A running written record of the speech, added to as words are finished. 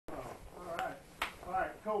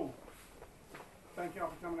thank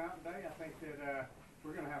y'all for coming out today. I think that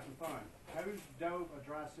we're going to have some fun. Who's dove a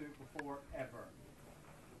Drysuit before ever?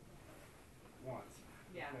 Once.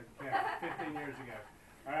 Yeah. 15 years ago.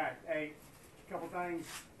 All right. Hey, a couple things.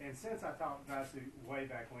 And since I taught Drysuit way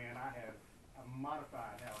back when, I have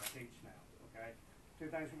modified how I teach now. Okay.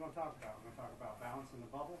 Two things we're going to talk about. We're going to talk about balancing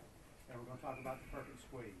the bubble, and we're going to talk about the perfect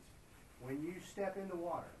squeeze. When you step in the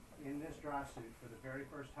water in this Drysuit for the very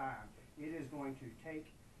first time, it is going to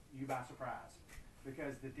take you by surprise.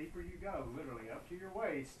 Because the deeper you go, literally up to your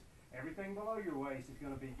waist, everything below your waist is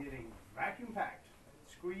going to be getting vacuum packed,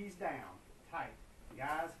 squeezed down, tight.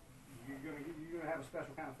 Guys, you're going to have a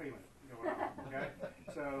special kind of feeling going on. Okay.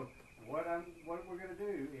 So what we're going to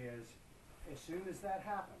do is, as soon as that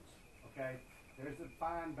happens, okay, there's a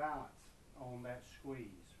fine balance on that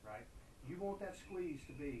squeeze, right? You want that squeeze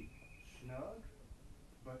to be snug,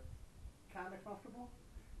 but kind of comfortable.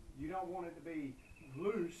 You don't want it to be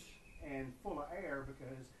loose and full of air,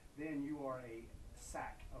 because then you are a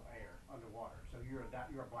sack of air underwater. So you're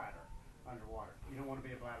a bladder underwater. You don't want to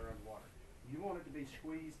be a bladder underwater. You want it to be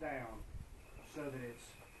squeezed down so that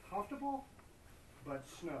it's comfortable but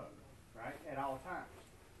snug, right, at all times.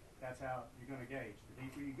 That's how you're going to gauge. The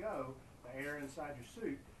deeper you go, the air inside your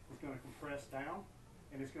suit is going to compress down,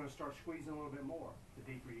 and it's going to start squeezing a little bit more the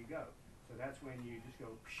deeper you go. So that's when you just go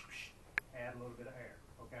psh, psh, add a little bit of air,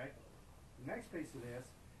 okay? The next piece of this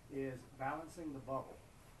is balancing the bubble,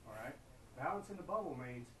 all right? Balancing the bubble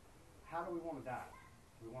means, how do we want to dive?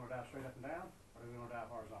 Do we want to dive straight up and down, or do we want to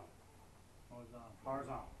dive horizontal? Horizontal.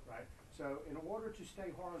 Horizontal, right? So in order to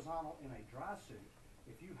stay horizontal in a Drysuit,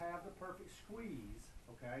 if you have the perfect squeeze,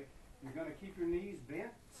 okay, you're going to keep your knees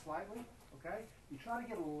bent slightly, okay? You try to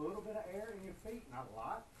get a little bit of air in your feet, not a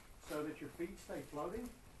lot, so that your feet stay floating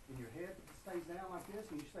and your head stays down like this,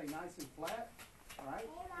 and you stay nice and flat, all right?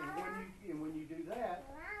 And when you do that,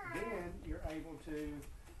 then you're able to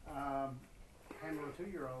handle a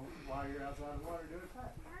 2-year-old while you're outside the water doing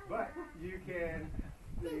that. But you can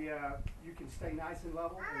stay nice and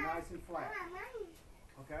level and nice and flat.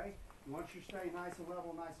 Okay? Once you stay nice and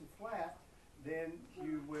level, nice and flat, then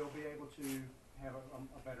you will be able to have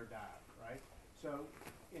a better dive, right? So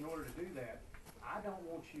in order to do that, I don't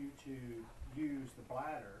want you to use the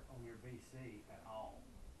bladder on your BC at all,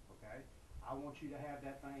 okay? I want you to have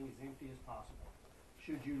that thing as empty as possible.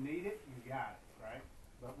 Should you need it, you got it, right?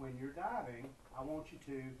 But when you're diving, I want you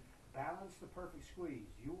to balance the perfect squeeze.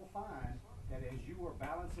 You will find that as you are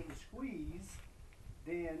balancing the squeeze,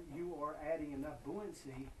 then you are adding enough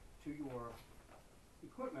buoyancy to your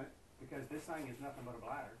equipment, because this thing is nothing but a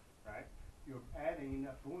bladder, right? You're adding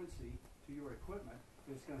enough buoyancy to your equipment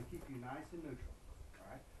that's going to keep you nice and neutral, all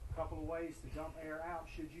right? A couple of ways to dump air out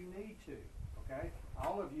should you need to, okay?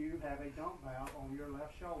 All of you have a dump valve on your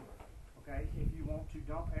left shoulder, okay? If you want to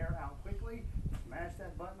dump air out quickly, smash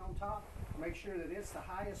that button on top. Make sure that it's the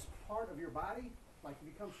highest part of your body, like if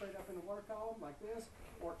you come straight up in the water column like this,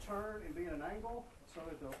 or turn and be at an angle so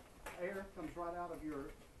that the air comes right out of your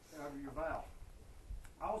valve.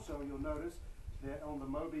 Also, you'll notice that on the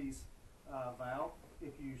Mobby's valve,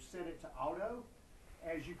 if you set it to auto,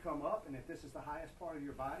 as you come up, and if this is the highest part of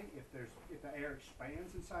your body, if the air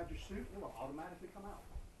expands inside your suit, it will automatically come out.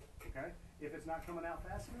 Okay? If it's not coming out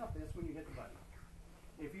fast enough, that's when you hit the button.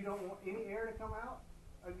 If you don't want any air to come out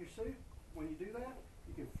of your suit, when you do that,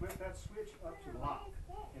 you can flip that switch up to lock,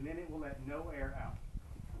 and then it will let no air out.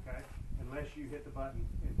 Okay? Unless you hit the button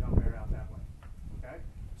and dump air out that way. Okay?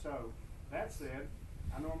 So, that said,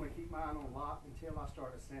 I normally keep mine on lock until I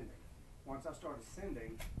start ascending. Once I start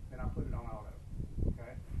ascending, then I put it on auto.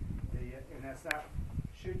 Okay? And that's that.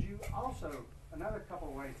 Should you also, another couple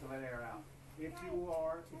of ways to let air out. If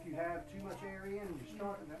you have too much air in and you're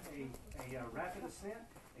starting a rapid ascent,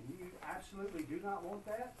 and you absolutely do not want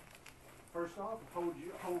that, first off, hold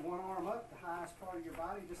one arm up, the highest part of your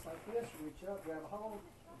body, just like this, reach up, grab a hold,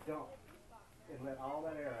 dump, and let all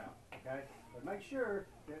that air out, okay? But make sure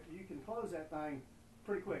that you can close that thing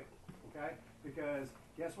pretty quick, okay? Because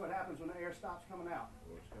guess what happens when the air stops coming out?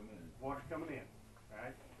 Water's coming in. Water's coming in,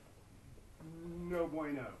 right? No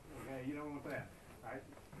bueno, okay? You don't want that, right?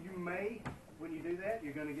 You may, when you do that,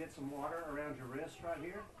 you're going to get some water around your wrist right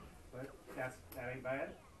here, but that ain't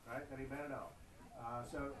bad, right? That ain't bad at all.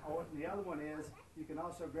 The other one is, you can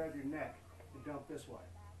also grab your neck and dump this way,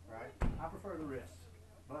 right? I prefer the wrists,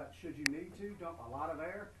 but should you need to dump a lot of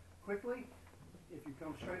air quickly, if you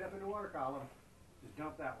come straight up in the water column, just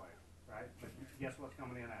dump that way, right? But guess what's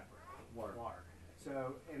coming in after it? Water.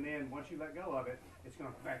 So, and then once you let go of it, it's going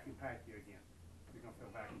to vacuum pack you again. You're going to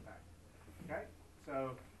feel vacuum packed. Okay?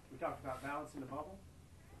 So, we talked about balancing the bubble.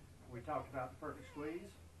 We talked about the perfect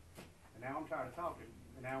squeeze. And now I'm tired of talking,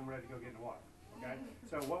 and now I'm ready to go get in the water. Okay?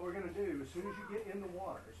 So what we're going to do, as soon as you get in the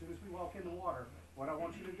water, as soon as we walk in the water, what I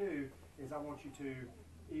want you to do is I want you to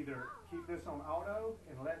either keep this on auto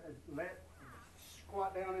and let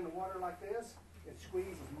squat down in the water like this and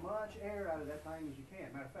squeeze as much air out of that thing as you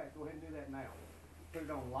can. Matter of fact, go ahead and do that now. Put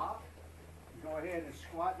it on lock. Go ahead and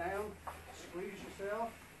squat down, squeeze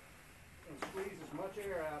yourself, and squeeze as much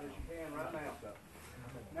air out as you can right now.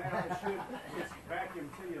 Now it's vacuum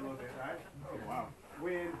to you a little bit, right? Oh, wow.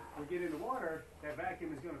 When we get in the water, that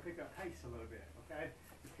vacuum is going to pick up pace a little bit, okay?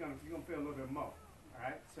 You're going to feel a little bit more, all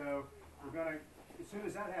right? So we're going to, as soon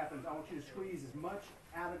as that happens, I want you to squeeze as much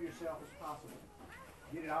out of yourself as possible.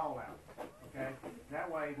 Get it all out, okay? That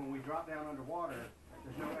way, when we drop down underwater,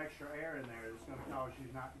 there's no extra air in there that's going to cause you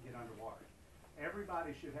not to get underwater.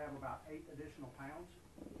 Everybody should have about 8 additional pounds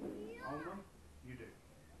on them. You do.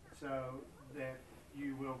 So that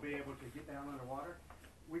you will be able to get down underwater.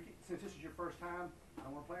 Since this is your first time, I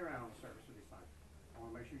don't want to play around on the surface with these things. I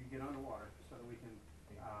want to make sure you get underwater so that we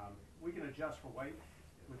can adjust for weight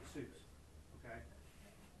with the suits. Okay.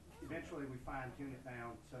 Eventually, we fine tune it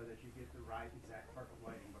down so that you get the right exact perfect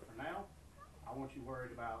weighting. But for now, I want you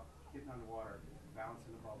worried about getting underwater,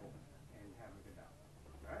 balancing the bubble, and having a good time.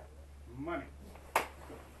 All right. Money.